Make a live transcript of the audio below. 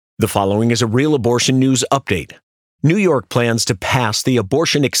The following is a Real Abortion News update. New York plans to pass the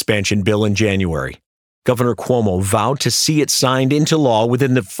abortion expansion bill in January. Governor Cuomo vowed to see it signed into law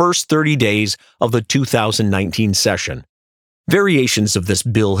within the first 30 days of the 2019 session. Variations of this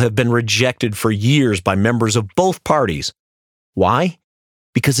bill have been rejected for years by members of both parties. Why?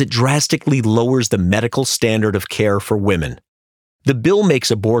 Because it drastically lowers the medical standard of care for women. The bill makes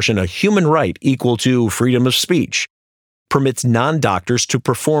abortion a human right equal to freedom of speech, permits non-doctors to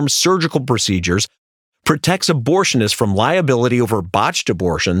perform surgical procedures, protects abortionists from liability over botched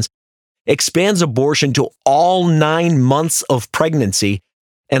abortions, expands abortion to all 9 months of pregnancy,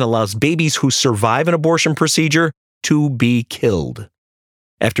 and allows babies who survive an abortion procedure to be killed.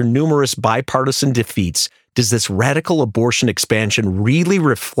 After numerous bipartisan defeats, does this radical abortion expansion really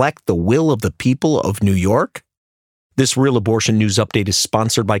reflect the will of the people of New York? This Real Abortion News update is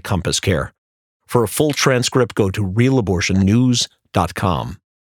sponsored by Compass Care. For a full transcript, go to realabortionnews.com.